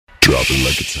Drop it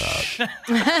like it's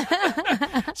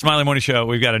hot. Smiley Morning Show,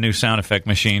 we've got a new sound effect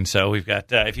machine, so we've got,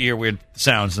 if you hear weird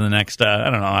sounds in the next,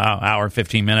 hour,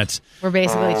 15 minutes. We're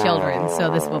basically children,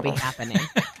 so this will be happening.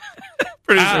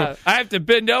 I have to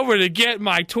bend over to get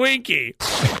my Twinkie.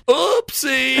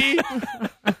 Oopsie.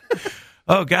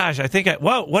 Oh, gosh, I think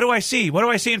what do I see? What do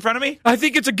I see in front of me? I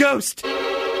think it's a ghost.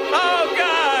 Oh,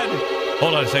 God.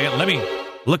 Hold on a second. Let me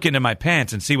look into my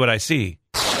pants and see what I see.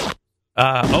 Oh,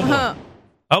 boy.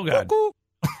 Oh, God.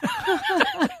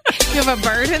 You have a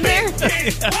bird in there?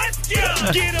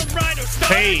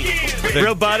 Hey,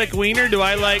 robotic wiener, do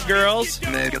I like girls?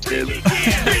 Negative.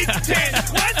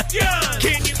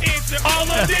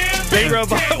 Hey,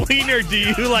 robot wiener, do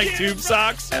you like tube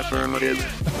socks? Affirmative.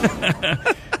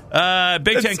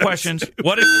 Big Ten questions.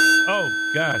 What is... Oh,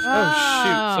 gosh. Oh,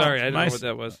 shoot. Sorry, I didn't know what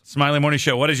that was. Smiley Morning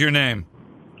Show, what is your name?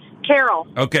 Carol.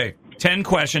 Okay, 10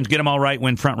 questions. Get them all right.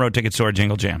 Win front row tickets to our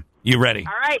Jingle Jam. You ready?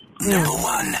 All right. Number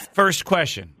 1. First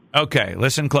question. Okay,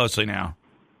 listen closely now.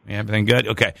 Everything good?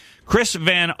 Okay. Chris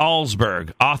Van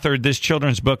Allsburg authored this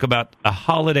children's book about a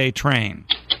holiday train.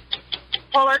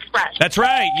 Polar Express. That's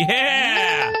right.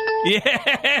 Yeah.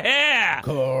 Yeah.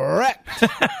 Correct.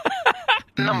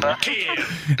 Number 2.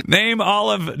 Name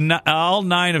all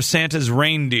 9 of Santa's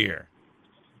reindeer.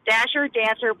 Dasher,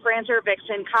 Dancer, Prancer,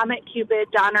 Vixen, Comet, Cupid,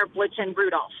 Donner, Blitzen,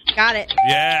 Rudolph. Got it.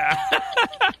 Yeah.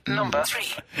 Number 3.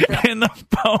 In the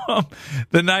poem,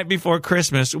 The Night Before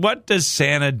Christmas, what does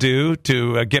Santa do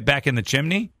to get back in the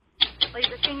chimney? Lays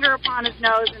a finger upon his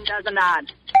nose and does a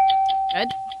nod. Good.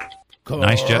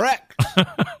 Nice job. Correct.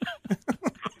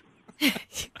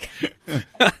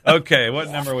 Okay,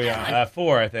 what number are we on?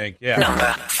 4, I think. Yeah.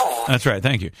 Number 4. That's right.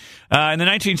 Thank you. In the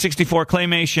 1964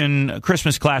 claymation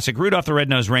Christmas classic, Rudolph the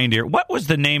Red-Nosed Reindeer, what was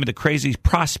the name of the crazy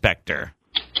prospector?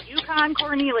 Yukon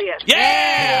Cornelius.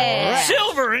 Yeah!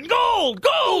 Silver and gold!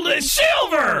 Gold and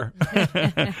silver!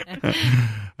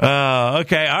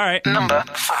 Okay, all right. Number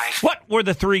 5. What were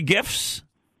the 3 gifts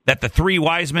that the 3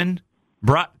 wise men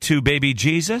brought to baby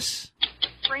Jesus?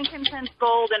 Frankincense,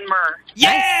 gold, and myrrh.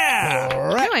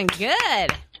 Yeah! Doing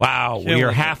good. Wow, we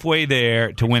are halfway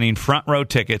there to winning front row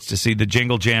tickets to see the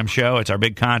Jingle Jam show. It's our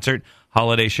big concert,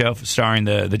 holiday show starring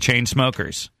the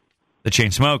Chainsmokers. The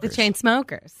Chainsmokers. The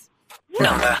Chainsmokers.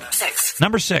 Number 6.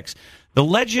 Number 6. The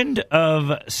legend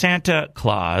of Santa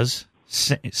Claus,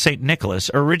 St.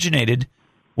 Nicholas, originated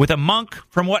with a monk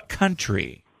from what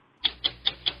country?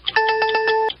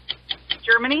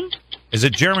 Germany. Is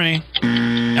it Germany?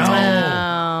 No.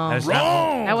 That's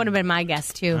Wrong. That would have been my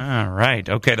guess, too. All right.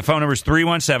 Okay, the phone number is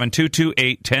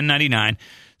 317-228-1099.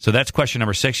 So that's question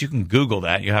number 6. You can Google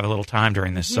that. You have a little time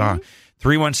during this song.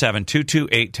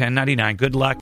 317-228-1099. Good luck.